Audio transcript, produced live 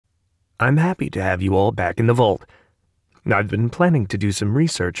I'm happy to have you all back in the vault. I've been planning to do some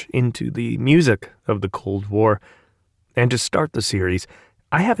research into the music of the Cold War, and to start the series,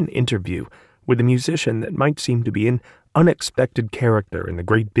 I have an interview with a musician that might seem to be an unexpected character in the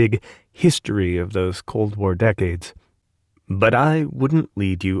great big history of those Cold War decades. But I wouldn't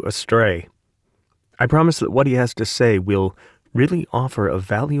lead you astray. I promise that what he has to say will really offer a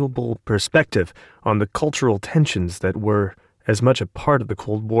valuable perspective on the cultural tensions that were as much a part of the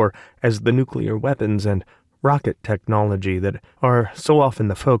Cold War as the nuclear weapons and rocket technology that are so often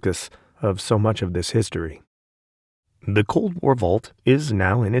the focus of so much of this history. The Cold War Vault is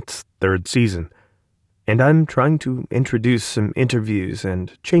now in its third season, and I'm trying to introduce some interviews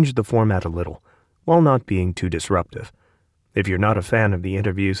and change the format a little, while not being too disruptive. If you're not a fan of the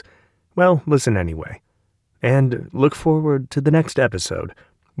interviews, well, listen anyway. And look forward to the next episode,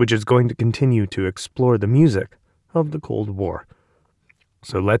 which is going to continue to explore the music of the Cold War.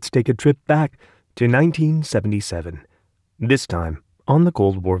 So let's take a trip back to 1977, this time on the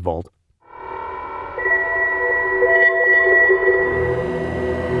Cold War Vault.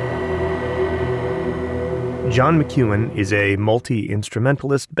 John McEuen is a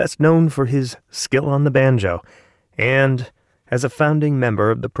multi-instrumentalist best known for his skill on the banjo, and as a founding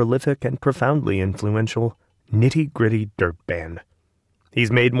member of the prolific and profoundly influential Nitty Gritty Dirt Band.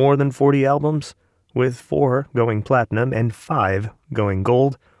 He's made more than 40 albums, with 4 going platinum and 5 going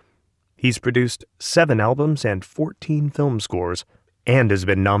gold. He's produced 7 albums and 14 film scores, and has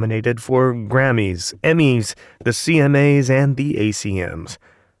been nominated for Grammys, Emmys, the CMAs, and the ACMs.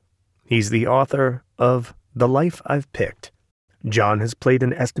 He's the author of The Life I've Picked. John has played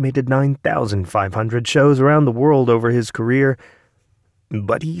an estimated 9,500 shows around the world over his career,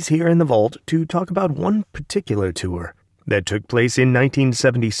 but he's here in the vault to talk about one particular tour that took place in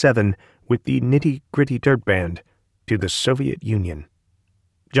 1977 with the Nitty Gritty Dirt Band to the Soviet Union.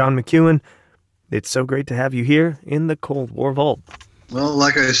 John McEuen, it's so great to have you here in the Cold War Vault. Well,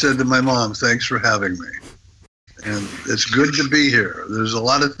 like I said to my mom, thanks for having me. And it's good to be here. There's a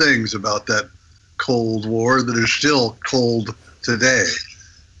lot of things about that Cold War that are still cold today,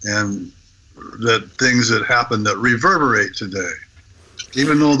 and that things that happen that reverberate today.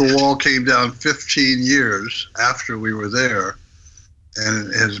 Even though the wall came down 15 years after we were there, and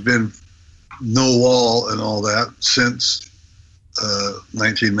it has been no wall and all that since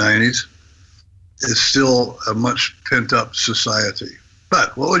 1990s, it's still a much pent-up society.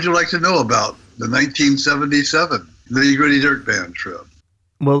 But what would you like to know about the 1977 Nitty Gritty Dirt Band trip?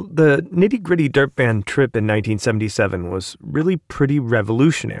 Well, the Nitty Gritty Dirt Band trip in 1977 was really pretty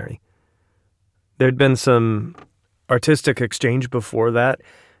revolutionary. There'd been some artistic exchange before that,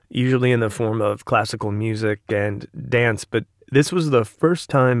 usually in the form of classical music and dance, but this was the first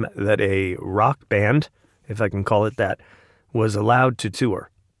time that a rock band, if I can call it that, was allowed to tour.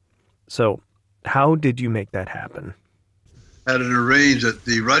 So, how did you make that happen? Had it arranged that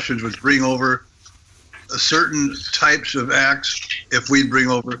the Russians would bring over certain types of acts if we bring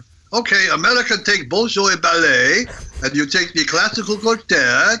over, okay, America take Bolshoi ballet, and you take the classical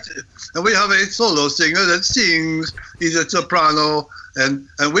quartet, and we have a solo singer that sings, he's a soprano, and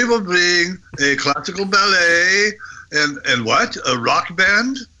we will bring a classical ballet, and what, a rock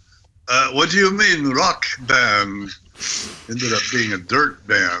band? What do you mean, rock band? Ended up being a dirt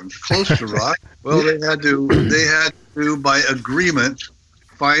band, close to rock. Well, they had to, by agreement,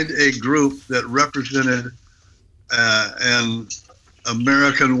 find a group that represented an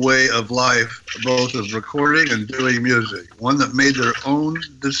American way of life, both of recording and doing music. One that made their own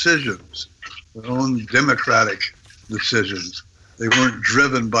decisions, their own democratic decisions. They weren't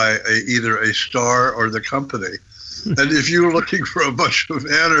driven by either a star or the company. And if you were looking for a bunch of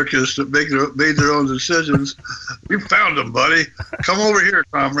anarchists that made their own decisions, we found them, buddy. Come over here,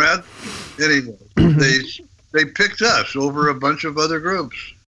 comrade. Anyway, they picked us over a bunch of other groups.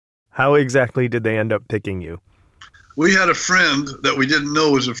 How exactly did they end up picking you? We had a friend that we didn't know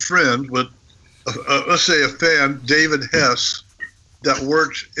was a friend, but let's say a fan, David Hess, that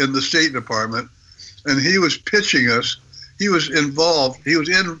worked in the State Department, and he was pitching us. He was involved. He was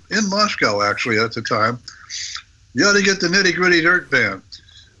in Moscow, actually, at the time. You ought to get the Nitty Gritty Dirt Band.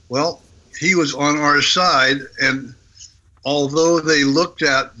 Well, he was on our side, and although they looked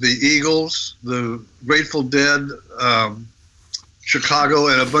at the Eagles, the Grateful Dead, Chicago,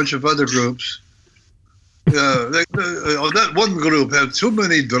 and a bunch of other groups, that one group had too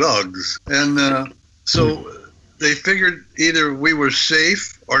many drugs. And so they figured either we were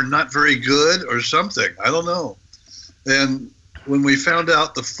safe or not very good or something. I don't know. And when we found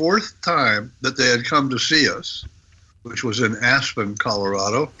out the fourth time that they had come to see us, which was in Aspen,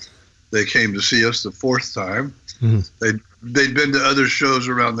 Colorado, they came to see us the fourth time. Mm-hmm. they'd been to other shows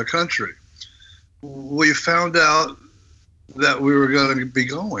around the country. We found out that we were going to be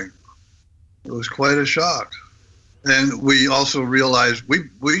going. It was quite a shock. And we also realized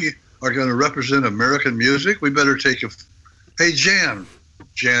we are going to represent American music. We better take hey, Jan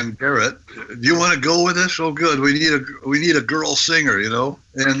Garrett, do you want to go with us? Oh, good. We need a girl singer, you know.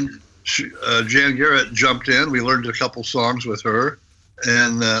 And Jan Garrett jumped in. We learned a couple songs with her.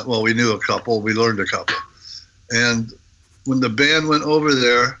 And, we knew a couple. We learned a couple. And when the band went over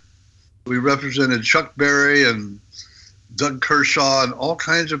there, we represented Chuck Berry and Doug Kershaw and all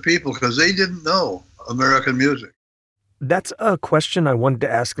kinds of people because they didn't know American music. That's a question I wanted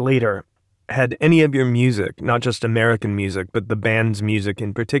to ask later. Had any of your music, not just American music, but the band's music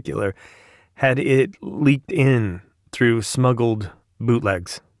in particular, had it leaked in through smuggled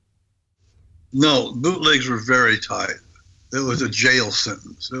bootlegs? No, bootlegs were very tight. It was a jail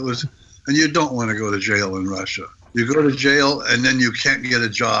sentence. And you don't want to go to jail in Russia. You go to jail and then you can't get a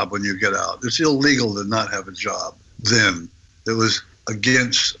job when you get out. It's illegal to not have a job then. It was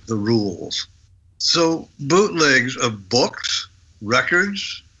against the rules. So bootlegs of books,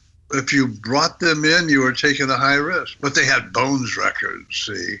 records, if you brought them in, you were taking a high risk. But they had Bones records,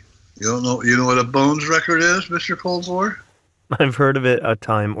 see. You know what a Bones record is, Mr. Cold War? I've heard of it a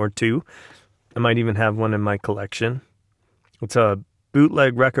time or two. I might even have one in my collection. It's a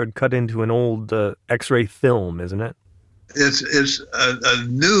bootleg record cut into an old X-ray film, isn't it? It's a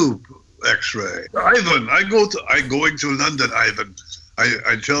new X-ray. Ivan, I'm going to London, Ivan.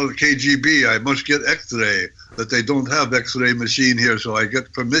 I tell the KGB I must get X-ray, that they don't have X-ray machine here, so I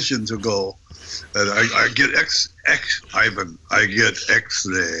get permission to go. And I get Ivan, I get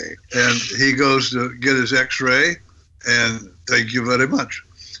X-ray. And he goes to get his X-ray, and thank you very much.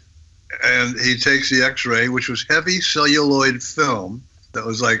 And he takes the X-ray, which was heavy celluloid film that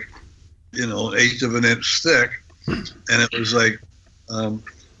was like, 1/8 of an inch thick. And it was like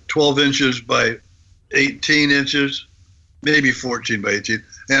 12 inches by 18 inches, maybe 14 by 18.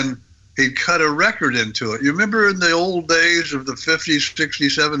 And he cut a record into it. You remember in the old days of the 50s,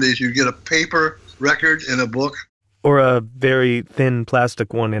 60s, 70s, you get a paper record in a book? Or a very thin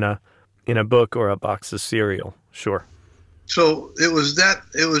plastic one in a book or a box of cereal, sure. So it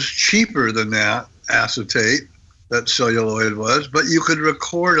was cheaper than that acetate, that celluloid was, but you could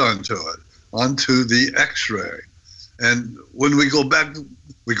record onto the X-ray. And when we go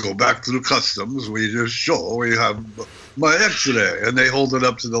back through customs, we just show we have my X-ray, and they hold it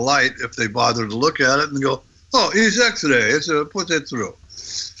up to the light if they bother to look at it and go, oh, it's X-ray, put it through.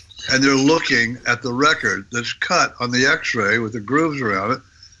 And they're looking at the record that's cut on the X-ray with the grooves around it.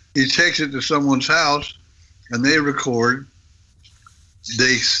 He takes it to someone's house, and they record.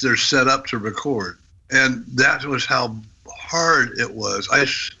 They're set up to record. And that was how hard it was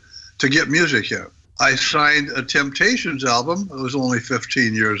to get music in. I signed a Temptations album. It was only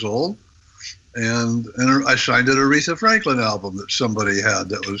 15 years old. And I signed an Aretha Franklin album that somebody had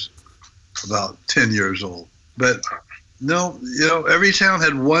that was about 10 years old. But no, every town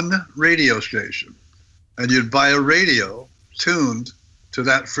had one radio station. And you'd buy a radio tuned to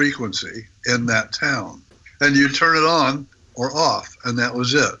that frequency in that town. And you'd turn it on or off, and that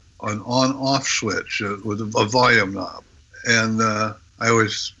was it, an on-off switch with a volume knob. And I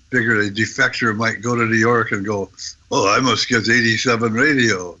always figured a defector might go to New York and go, oh, I must get 87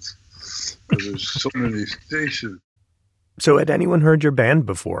 radios. There's so many stations. So had anyone heard your band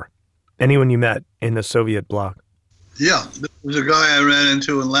before? Anyone you met in the Soviet bloc? Yeah, there was a guy I ran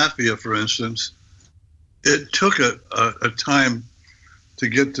into in Latvia, for instance. It took a time to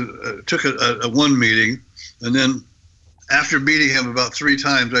get to, took a one meeting, and then after meeting him about 3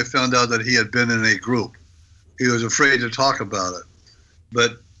 times, I found out that he had been in a group. He was afraid to talk about it.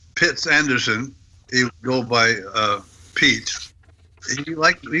 But Pitts Anderson, he would go by Pete, he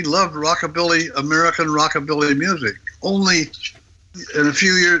loved rockabilly, American rockabilly music. Only in the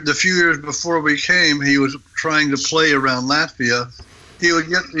few years before we came, he was trying to play around Latvia. He would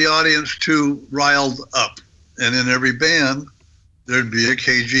get the audience too riled up. And in every band, there'd be a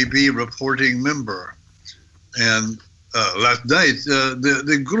KGB reporting member. And last night,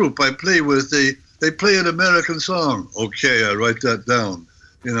 the group I play with, they play an American song. Okay, I write that down.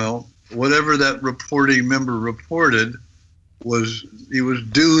 Whatever that reporting member reported, he was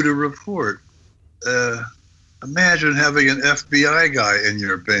due to report. Imagine having an FBI guy in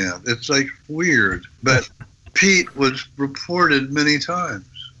your band. It's like weird. But Pete was reported many times.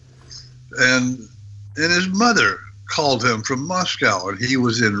 And his mother called him from Moscow, and he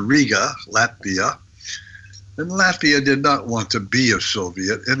was in Riga, Latvia. And Latvia did not want to be a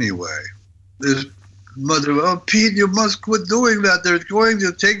Soviet anyway. His mother, oh, Pete, you must quit doing that. They're going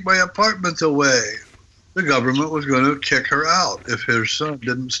to take my apartment away. the government was going to kick her out if her son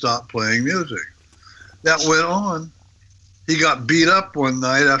didn't stop playing music. That went on. He got beat up one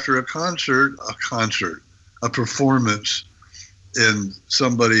night after a performance in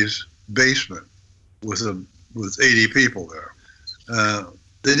somebody's basement with 80 people there.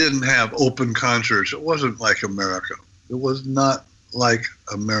 They didn't have open concerts. It wasn't like America. It was not like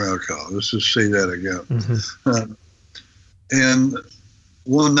America. Let's just say that again. Mm-hmm. And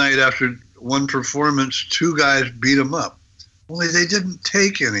one night after one performance, 2 guys beat him up. Only they didn't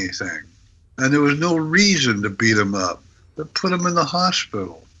take anything. And there was no reason to beat him up. They put him in the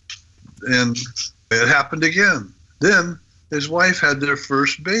hospital. And it happened again. Then his wife had their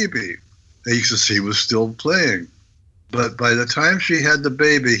first baby. He was still playing. But by the time she had the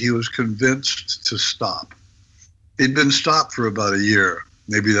baby, he was convinced to stop. He'd been stopped for about a year.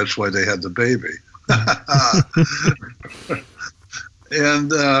 Maybe that's why they had the baby.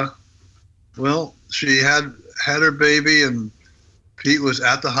 And, well, she had her baby, and Pete was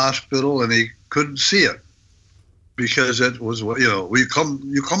at the hospital, and he couldn't see it because it was, you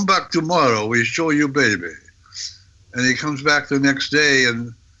come back tomorrow, we show you baby. And he comes back the next day,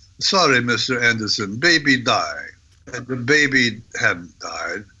 and, sorry, Mr. Anderson, baby died. And the baby hadn't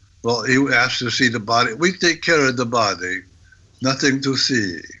died. Well, he asked to see the body. We take care of the body. Nothing to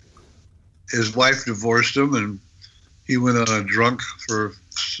see. His wife divorced him, and he went on a drunk for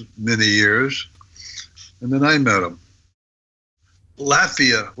many years. And then I met him.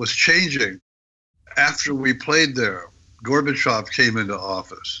 Latvia was changing. After we played there, Gorbachev came into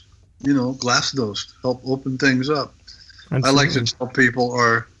office. Glasnost helped open things up. Absolutely. I like to tell people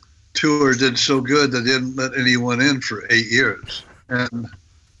our tour did so good that they didn't let anyone in for 8 years. And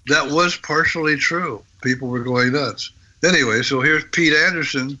that was partially true. People were going nuts. Anyway, so here's Pete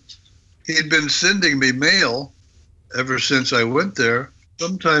Anderson. He'd been sending me mail ever since I went there.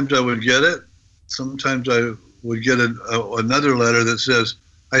 Sometimes I would get it. Sometimes I would get another letter that says,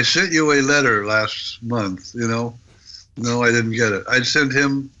 I sent you a letter last month, No, I didn't get it. I'd send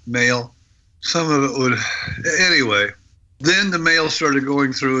him mail. Some of it would... Anyway, then the mail started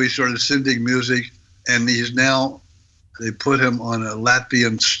going through. He started sending music, and they put him on a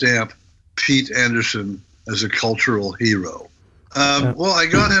Latvian stamp, Pete Anderson, as a cultural hero. Well, I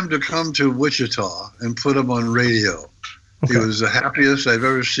got him to come to Wichita and put him on radio. Okay. He was the happiest I've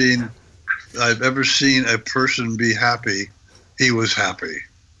ever seen a person be happy. He was happy,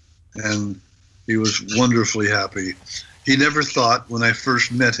 and he was wonderfully happy. He never thought, when I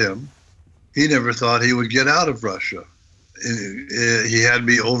first met him, he never thought he would get out of Russia. He had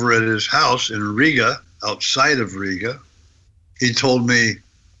me over at his house in Riga, outside of Riga. He told me,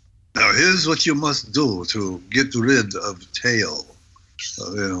 now here's what you must do to get rid of Tail.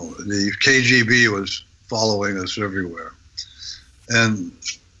 The KGB was following us everywhere. And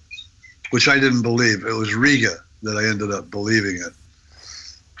which I didn't believe. It was Riga that I ended up believing it,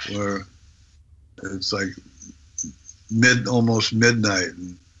 where it's like almost midnight,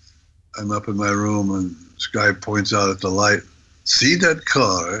 and I'm up in my room, and this guy points out at the light, see that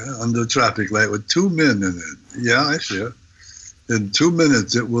car on the traffic light with 2 men in it? Yeah, I see it. In 2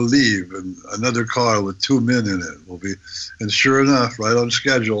 minutes it will leave, and another car with 2 men in it will be. And sure enough, right on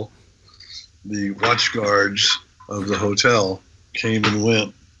schedule, the watch guards of the hotel came and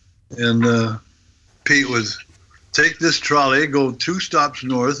went. And Pete would take this trolley, go 2 stops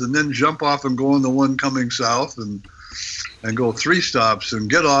north, and then jump off and go on the one coming south, and go 3 stops and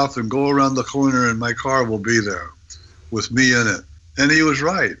get off and go around the corner, and my car will be there with me in it. And he was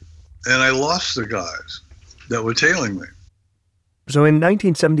right. And I lost the guys that were tailing me. So in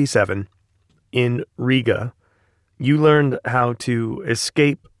 1977, in Riga, you learned how to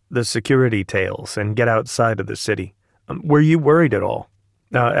escape the security tails and get outside of the city. Were you worried at all?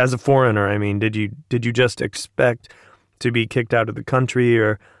 As a foreigner, I mean, did you just expect to be kicked out of the country,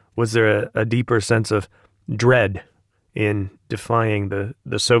 or was there a deeper sense of dread in defying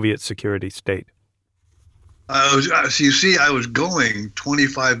the Soviet security state? I was going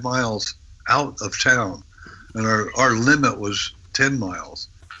 25 miles out of town, and our limit was 10 miles.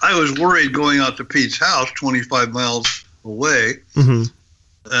 I was worried going out to Pete's house 25 miles away, mm-hmm.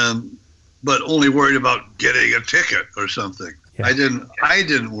 But only worried about getting a ticket or something. Yeah. I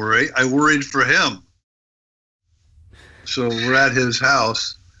didn't worry. I worried for him. So we're at his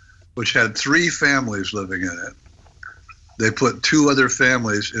house, which had 3 families living in it. They put 2 other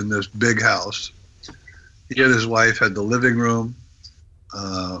families in this big house. He and his wife had the living room,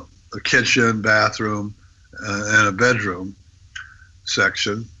 a kitchen, bathroom, and a bedroom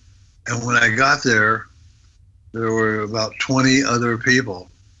section. And when I got there were about 20 other people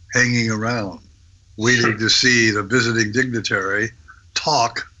hanging around, waiting to see the visiting dignitary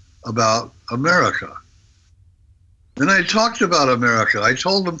talk about America. And I talked about America. I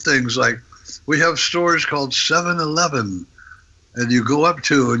told them things like, we have stores called 7-Eleven, and you go up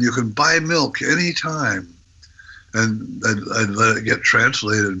to and you can buy milk anytime. And I'd let it get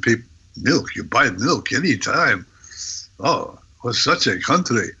translated, and people, milk, you buy milk anytime. Oh, it was such a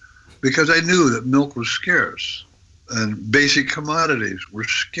country. Because I knew that milk was scarce, and basic commodities were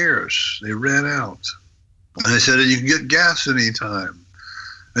scarce. They ran out. And I said, and you can get gas anytime.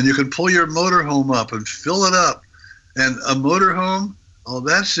 And you can pull your motorhome up and fill it up. And a motorhome, oh,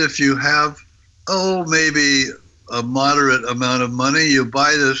 that's if you have, maybe a moderate amount of money. You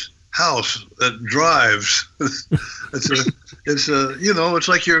buy this house that drives. It's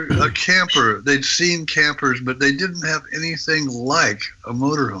like you're a camper. They'd seen campers, but they didn't have anything like a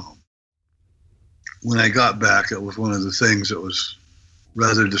motorhome. When I got back, it was one of the things that was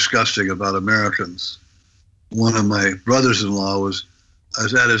rather disgusting about Americans. One of my brothers-in-law I was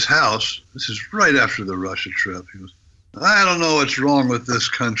at his house. This is right after the Russia trip. He was, I don't know what's wrong with this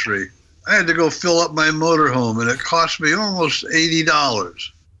country. I had to go fill up my motorhome, and it cost me almost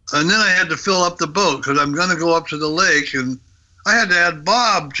 $80. And then I had to fill up the boat because I'm going to go up to the lake, and I had to have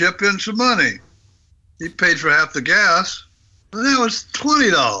Bob chip in some money. He paid for half the gas, and that was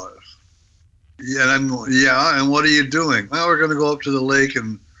 $20. Yeah, and what are you doing? Well, we're going to go up to the lake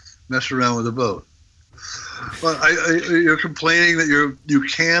and mess around with the boat. Well, you're complaining that you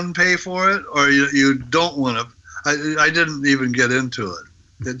can pay for it, or you don't want to. I didn't even get into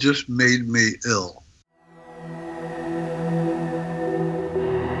it. It just made me ill.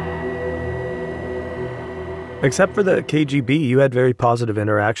 Except for the KGB, you had very positive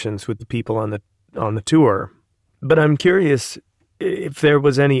interactions with the people on the tour. But I'm curious if there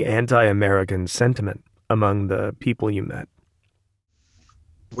was any anti-American sentiment among the people you met.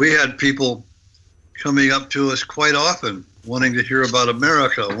 We had people coming up to us quite often, wanting to hear about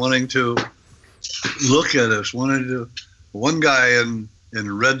America, wanting to look at us, one guy in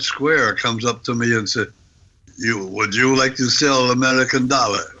Red Square comes up to me and said, would you like to sell American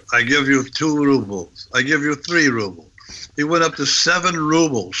dollar? I give you 2 rubles. I give you 3 rubles. He went up to 7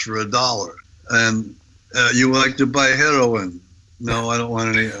 rubles for $1. And you would like to buy heroin? No, I don't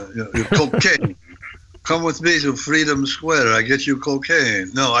want any. Cocaine. Come with me to Freedom Square. I get you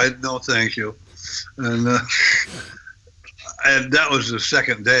cocaine. No, thank you. And that was the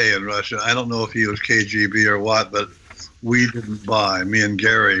second day in Russia. I don't know if he was KGB or what, but we didn't buy. Me and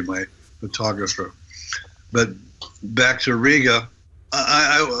Gary, my photographer. But back to Riga,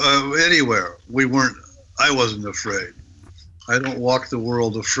 anywhere I wasn't afraid. I don't walk the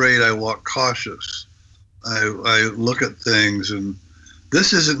world afraid. I walk cautious. I look at things and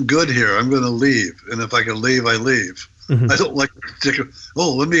this isn't good here. I'm going to leave. And if I can leave, I leave. Mm-hmm. I don't like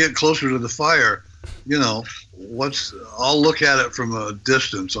let me get closer to the fire. I'll look at it from a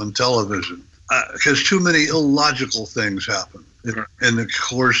distance on television because too many illogical things happen in the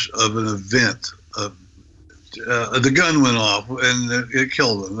course of an event. The gun went off and it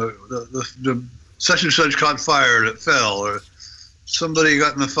killed them. The such and such caught fire and it fell, or somebody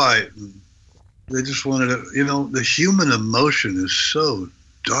got in a fight. And they just wanted to, the human emotion is so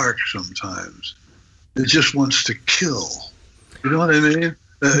dark sometimes. It just wants to kill. You know what I mean?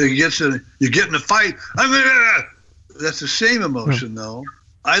 You get in a fight. That's the same emotion, though.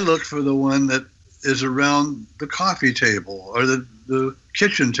 I look for the one that is around the coffee table or the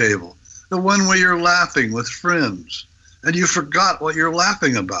kitchen table. The one where you're laughing with friends and you forgot what you're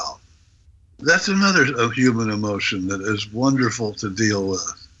laughing about. That's another human emotion that is wonderful to deal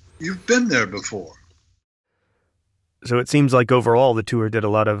with. You've been there before. So it seems like overall the tour did a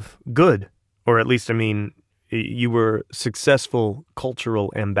lot of good, or at least, you were successful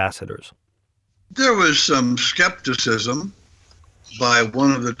cultural ambassadors. There was some skepticism by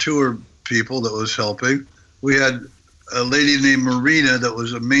one of the tour people that was helping. We had a lady named Marina that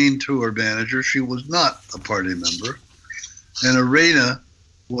was a main tour manager. She was not a party member. And Arena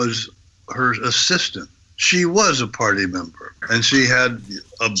was her assistant. She was a party member. And she had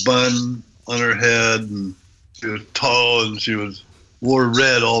a bun on her head, and she was tall, and wore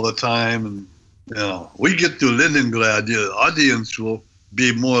red all the time. And, we get to Leningrad, the audience will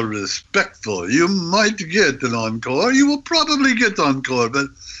be more respectful. You might get an encore. You will probably get encore, but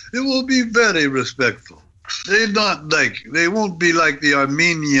it will be very respectful. They won't be like the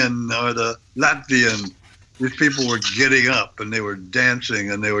Armenian or the Latvian. These people were getting up and they were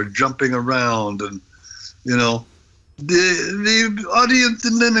dancing and they were jumping around, and the audience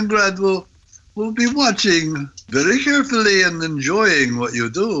in Leningrad will be watching very carefully and enjoying what you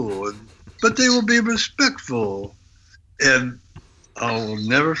do, but they will be respectful. And I will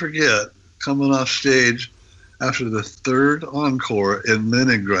never forget coming off stage after the 3rd encore in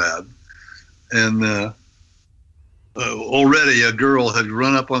Leningrad, and already a girl had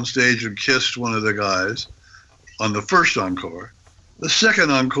run up on stage and kissed one of the guys on the first encore. The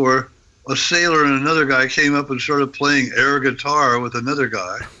second encore, a sailor and another guy came up and started playing air guitar with another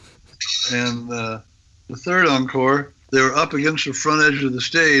guy. And the third encore, they were up against the front edge of the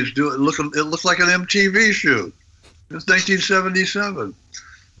stage. It looked like an MTV shoot. It's 1977.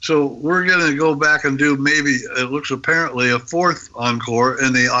 So we're going to go back and do maybe, it looks apparently, a fourth encore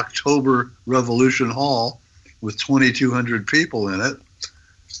in the October Revolution Hall with 2,200 people in it.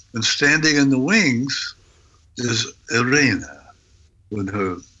 And standing in the wings is Elena with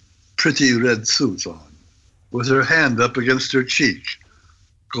her pretty red suit on, with her hand up against her cheek,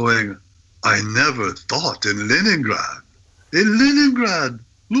 going, I never thought in Leningrad. In Leningrad,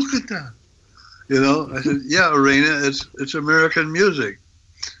 look at that. You know, I said, yeah, Irena, it's American music.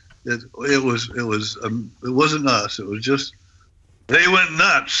 It wasn't us. It was just, they went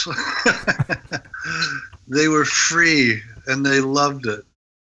nuts. They were free and they loved it.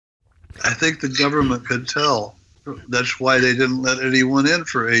 I think the government could tell. That's why they didn't let anyone in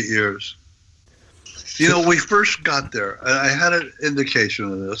for 8 years. You know, we first got there. I had an indication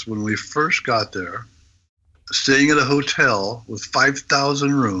of this when we first got there, staying at a hotel with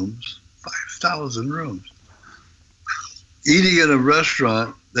 5,000 rooms, eating in a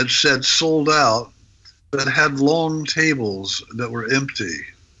restaurant that said sold out, that had long tables that were empty,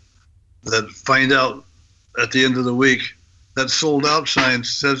 that find out at the end of the week that sold out sign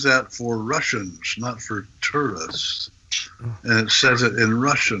says that for Russians, not for tourists. And it says it in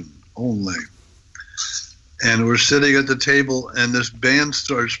Russian only. And we're sitting at the table and this band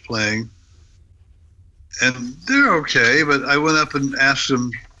starts playing and they're okay, but I went up and asked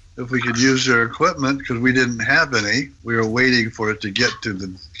them if we could use their equipment because we didn't have any. We were waiting for it to get to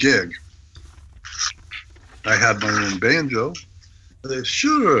the gig. I had my own banjo. They said,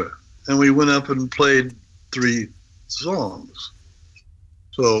 sure. And we went up and played 3 songs.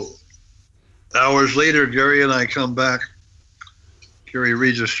 So hours later, Gary and I come back. Gary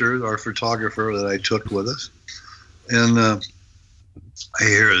Register, our photographer that I took with us. And I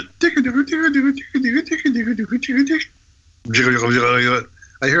hear it.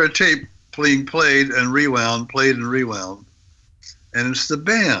 I hear a tape being played and rewound. And it's the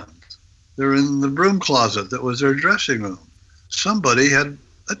band. They're in the broom closet that was their dressing room. Somebody had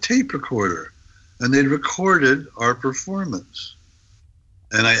a tape recorder and they'd recorded our performance.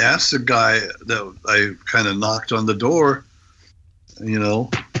 And I asked the guy that I kind of knocked on the door, you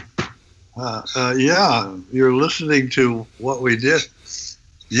know, yeah, you're listening to what we did.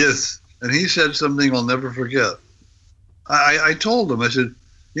 Yes. And he said something I'll never forget. I told him, I said,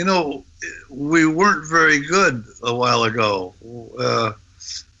 you know, we weren't very good a while ago.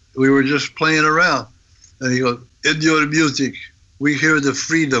 We were just playing around. And he goes, in your music, we hear the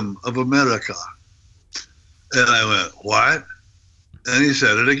freedom of America. And I went, what? And he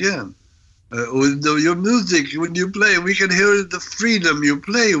said it again. With your music, when you play, we can hear the freedom you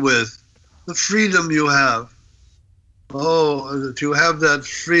play with, the freedom you have. Oh, to have that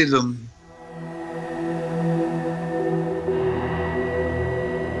freedom.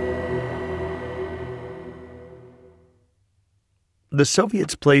 The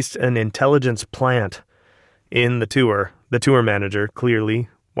Soviets placed an intelligence plant in the tour manager, clearly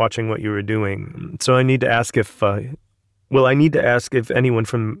watching what you were doing. So I need to ask if anyone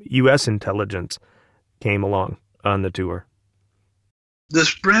from U.S. intelligence came along on the tour.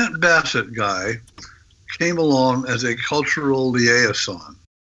 This Brant Bassett guy came along as a cultural liaison.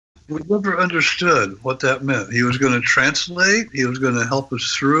 We never understood what that meant. He was going to translate. He was going to help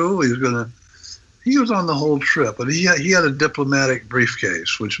us through. He was on the whole trip, but he had a diplomatic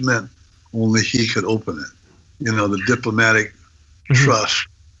briefcase, which meant only he could open it. You know, the diplomatic trust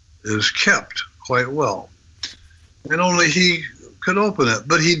is kept quite well. And only he could open it.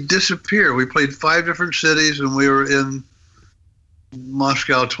 But he'd disappear. We played 5 different cities, and we were in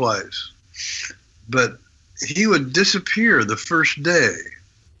Moscow twice. But he would disappear the first day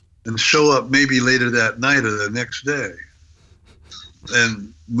and show up maybe later that night or the next day.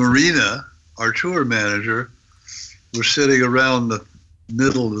 And Marina, our tour manager, was sitting around the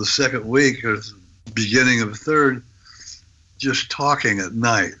middle of the second week or beginning of the third, just talking at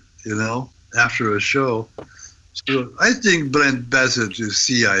night, you know, after a show. So I think Brent Bassett is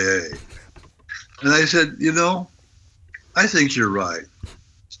CIA. And I said, you know, I think you're right.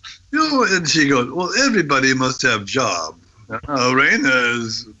 You know, and she goes, well, everybody must have job. Raina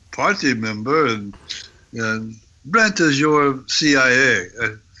is party member and Brent is your CIA.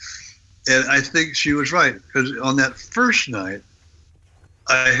 And I think she was right, because on that first night,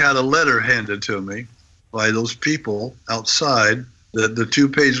 I had a letter handed to me by those people outside, the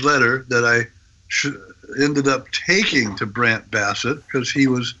 2-page letter that ended up taking to Brant Bassett because he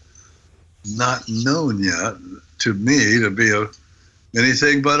was not known yet to me to be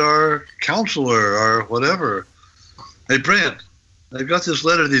anything but our counselor or whatever. Hey, Brant, I've got this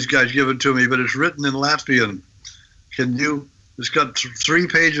letter these guys given to me, but it's written in Latvian. It's got 3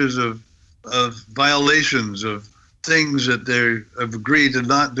 pages of violations of things that they have agreed to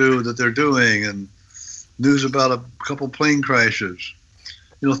not do that they're doing, and news about a couple plane crashes.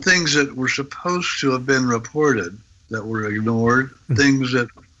 Things that were supposed to have been reported that were ignored, things. Yeah,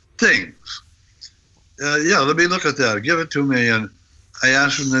 let me look at that. Give it to me. And I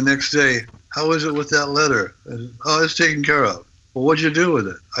asked him the next day, how is it with that letter? Oh, it's taken care of. Well, what'd you do with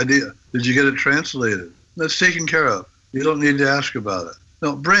it? Did you get it translated? That's taken care of. You don't need to ask about it.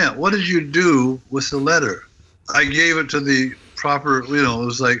 No, Brant, what did you do with the letter? I gave it to the proper, it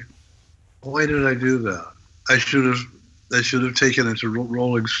was like, why did I do that? I should have taken it to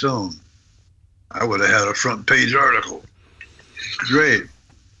Rolling Stone. I would have had a front page article. Great.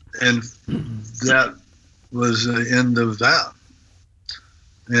 And that was the end of that.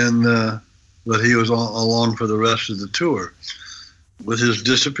 And but he was along for the rest of the tour with his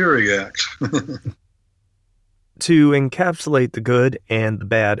disappearing act. To encapsulate the good and the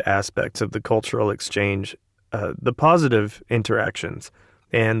bad aspects of the cultural exchange, the positive interactions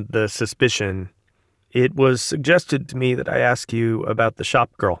and the suspicion, it was suggested to me that I ask you about the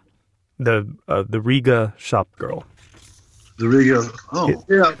shop girl, the Riga shop girl. The Riga. Oh,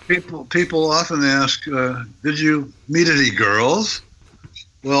 yeah. People often ask, did you meet any girls?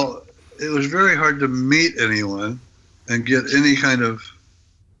 Well, it was very hard to meet anyone and get any kind of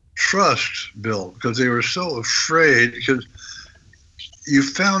trust built because they were so afraid, because you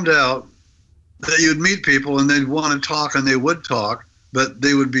found out that you'd meet people and they'd want to talk and they would talk, but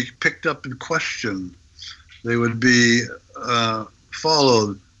they would be picked up and questioned. They would be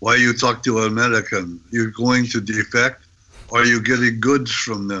followed. Why you talk to an American? You're going to defect? Are you getting goods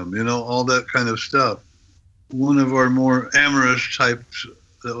from them? All that kind of stuff. One of our more amorous types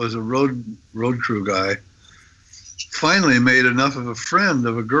that was a road crew guy finally made enough of a friend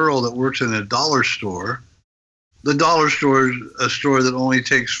of a girl that works in a dollar store. The dollar store is a store that only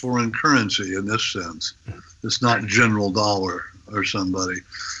takes foreign currency in this sense. It's not General Dollar or somebody.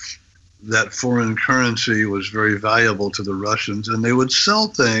 That foreign currency was very valuable to the Russians, and they would sell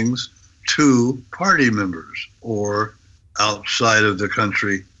things to party members or outside of the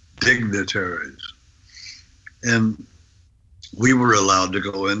country dignitaries. And we were allowed to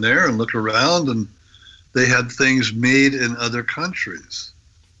go in there and look around, and they had things made in other countries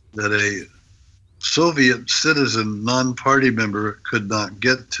that a Soviet citizen, non-party member could not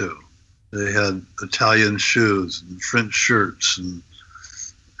get to. They had Italian shoes and French shirts, and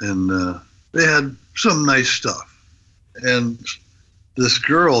they had some nice stuff. And this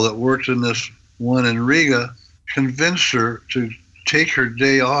girl that worked in this one in Riga convinced her to take her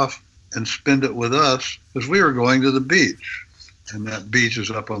day off and spend it with us because we were going to the beach. And that beach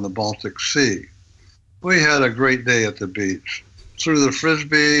is up on the Baltic Sea. We had a great day at the beach. Threw the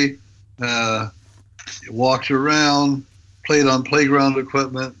frisbee, walked around, played on playground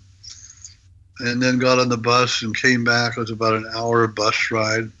equipment, and then got on the bus and came back. It was about an hour bus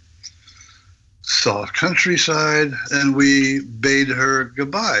ride. Saw countryside, and we bade her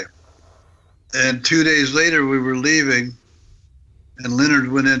goodbye. And 2 days later, we were leaving, and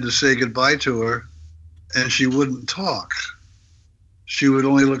Leonard went in to say goodbye to her, and she wouldn't talk. She would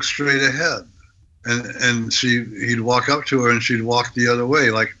only look straight ahead. And he'd walk up to her, and she'd walk the other way,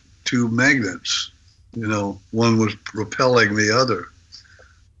 like two magnets. One was repelling the other.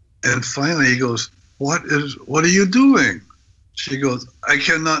 And finally he goes, what are you doing? She goes, I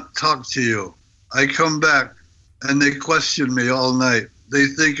cannot talk to you. I come back, and they question me all night. They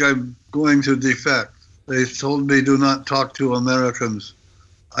think I'm going to defect. They told me do not talk to Americans.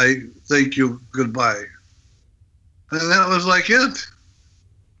 I thank you, goodbye. And that was like it.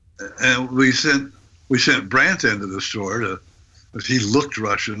 And we sent Brant into the store because he looked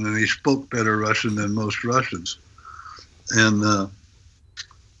Russian and he spoke better Russian than most Russians, and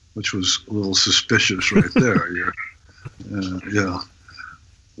which was a little suspicious right there.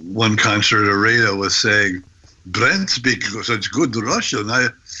 One concerto was saying, Brant speaks such good Russian.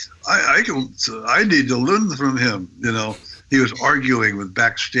 I need to learn from him. He was arguing with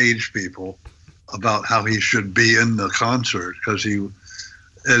backstage people about how he should be in the concert because he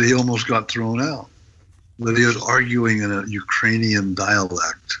almost got thrown out. But he was arguing in a Ukrainian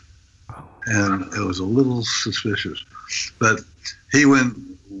dialect, and it was a little suspicious. But he was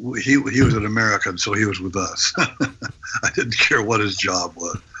an American, so he was with us. I didn't care what his job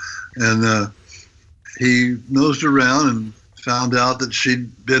was. And he nosed around and found out that she'd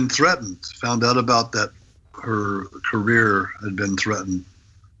been threatened, found out about that her career had been threatened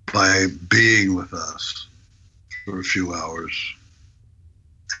by being with us for a few hours.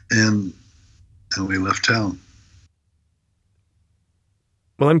 And we left town.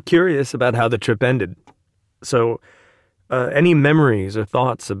 Well, I'm curious about how the trip ended. So, any memories or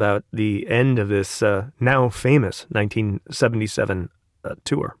thoughts about the end of this now famous 1977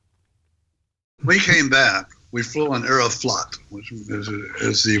 tour? We came back. We flew on Aeroflot, which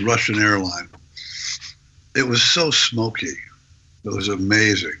is the Russian airline. It was so smoky. It was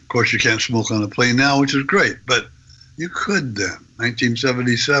amazing. Of course, you can't smoke on a plane now, which is great, but you could then.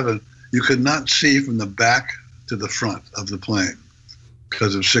 1977, you could not see from the back to the front of the plane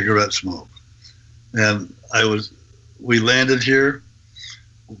because of cigarette smoke. And we landed here.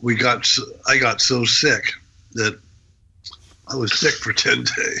 I got so sick that I was sick for 10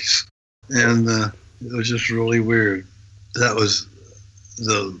 days. And it was just really weird. That was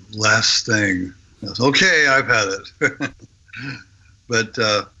the last thing. I was, okay, I've had it. But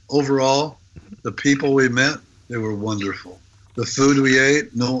overall, the people we met, they were wonderful. The food we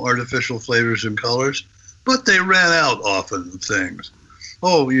ate, no artificial flavors and colors, but they ran out often of things.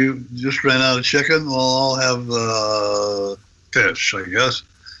 Oh, you just ran out of chicken? Well, I'll have fish, I guess.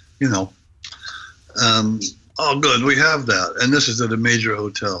 You know. Oh, good, we have that. And this is at a major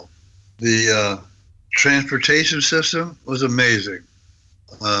hotel. The transportation system was amazing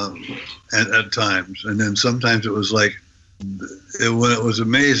at times. And then sometimes it was like, when it was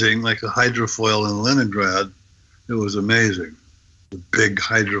amazing, like the hydrofoil in Leningrad, it was amazing. The big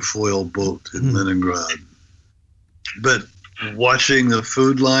hydrofoil boat in Leningrad. But watching the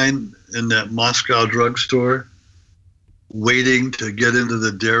food line in that Moscow drugstore, waiting to get into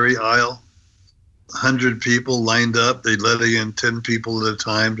the dairy aisle, 100 people lined up, they letting in 10 people at a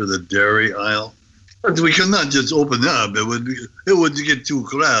time to the dairy aisle. But we could not just open up. It would get too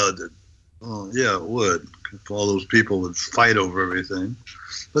crowded. Oh, yeah, it would. If all those people would fight over everything.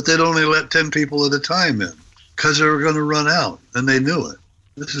 But they'd only let 10 people at a time in because they were going to run out, and they knew it.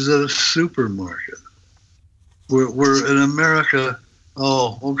 This is a supermarket. We're in America.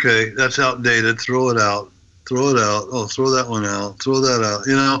 Oh, okay, that's outdated. Throw it out. Throw it out. Oh, throw that one out. Throw that out.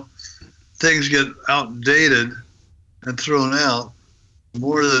 You know, things get outdated and thrown out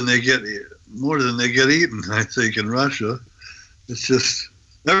more than they get eaten, I think, in Russia. It's just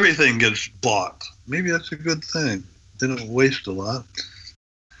everything gets bought. Maybe that's a good thing. They don't waste a lot.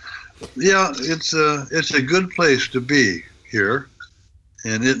 Yeah, it's a good place to be here,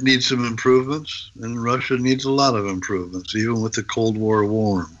 and it needs some improvements, and Russia needs a lot of improvements, even with the Cold War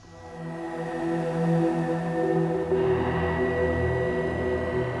warm.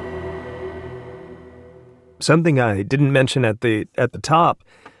 Something I didn't mention at the top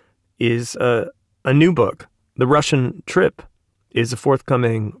is a new book. The Russian Trip is a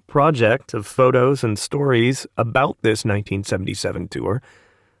forthcoming project of photos and stories about this 1977 tour.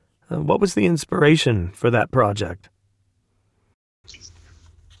 What was the inspiration for that project?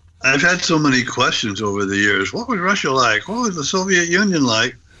 I've had so many questions over the years. What was Russia like? What was the Soviet Union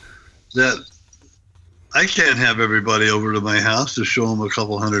like? That I can't have everybody over to my house to show them a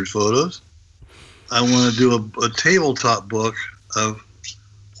couple hundred photos. I want to do a tabletop book of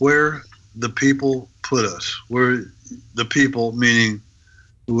where the people put us, where the people, meaning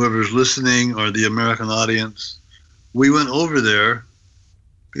whoever's listening or the American audience, we went over there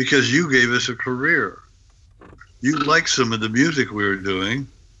because you gave us a career. You liked some of the music we were doing,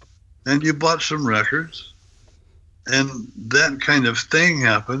 and you bought some records, and that kind of thing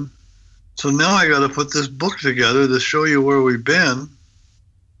happened. So now I got to put this book together to show you where we've been.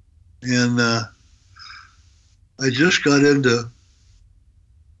 And I just got into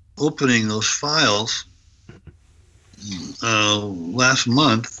opening those files last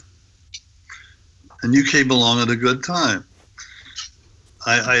month, and you came along at a good time.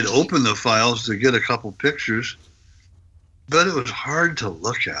 I'd opened the files to get a couple pictures, but it was hard to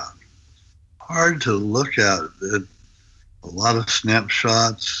look at. It, a lot of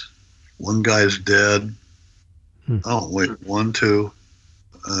snapshots. One guy's dead. Oh, wait, one, two.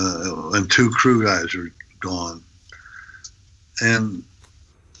 And two crew guys are gone. And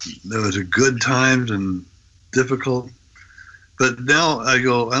there was a good times and difficult. But now I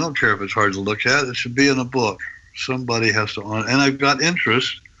go, I don't care if it's hard to look at. It should be in a book. Somebody has to honor. And I've got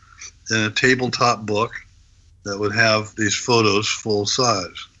interest in a tabletop book that would have these photos full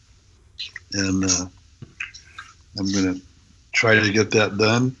size. And I'm going to try to get that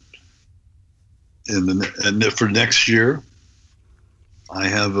done. And for next year, I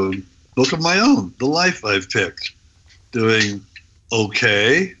have a book of my own, The Life I've Picked, doing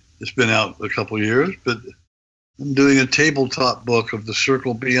okay. It's been out a couple years, but I'm doing a tabletop book of the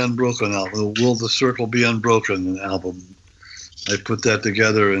Circle Be Unbroken album, the Will the Circle Be Unbroken album. I put that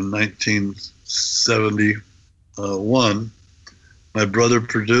together in 1971. My brother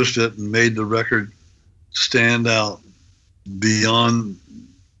produced it and made the record stand out beyond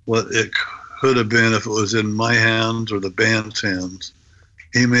what it could have been if it was in my hands or the band's hands.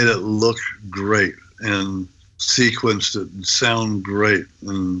 He made it look great and sequenced it and sound great,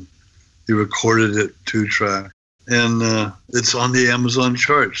 and he recorded it 2-track. And it's on the Amazon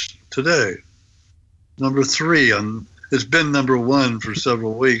charts today. Number 3 on, it's been number 1 for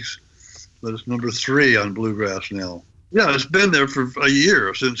several weeks, but it's number 3 on Bluegrass now. Yeah, it's been there for a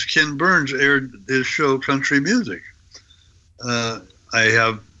year since Ken Burns aired his show Country Music. I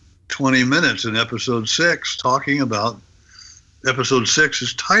have 20 minutes in episode 6 talking about, episode 6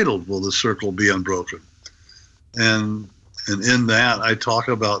 is titled Will the Circle Be Unbroken? And in that I talk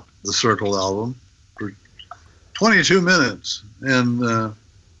about the Circle album for 22 minutes. And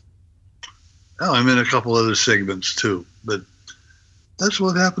I'm in a couple other segments too, but that's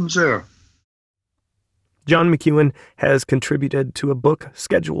what happens there. John McEuen has contributed to a book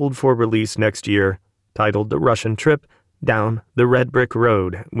scheduled for release next year titled The Russian Trip Down the Red Brick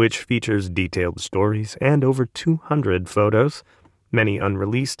Road, which features detailed stories and over 200 photos, many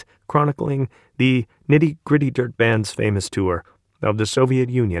unreleased, chronicling the Nitty Gritty Dirt Band's famous tour of the Soviet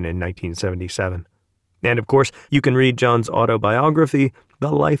Union in 1977. And of course, you can read John's autobiography,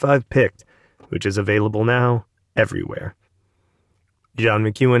 The Life I've Picked, which is available now everywhere. John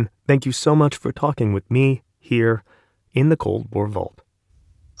McEuen, thank you so much for talking with me here in the Cold War Vault.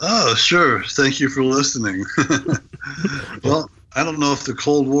 Oh, sure. Thank you for listening. Well, I don't know if the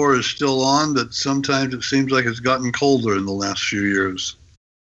Cold War is still on, but sometimes it seems like it's gotten colder in the last few years.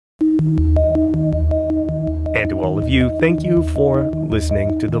 And to all of you, thank you for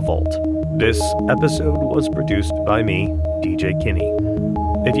listening to The Vault. This episode was produced by me, DJ Kinney.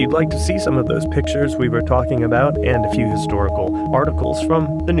 If you'd like to see some of those pictures we were talking about and a few historical articles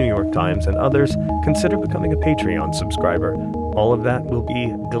from the New York Times and others, consider becoming a Patreon subscriber. All of that will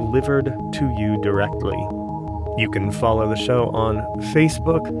be delivered to you directly. You can follow the show on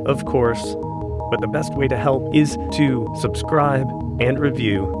Facebook, of course, but the best way to help is to subscribe and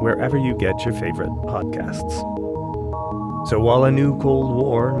review wherever you get your favorite podcasts. So while a new Cold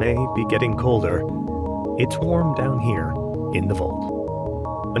War may be getting colder, it's warm down here in the vault.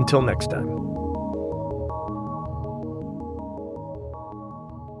 Until next time.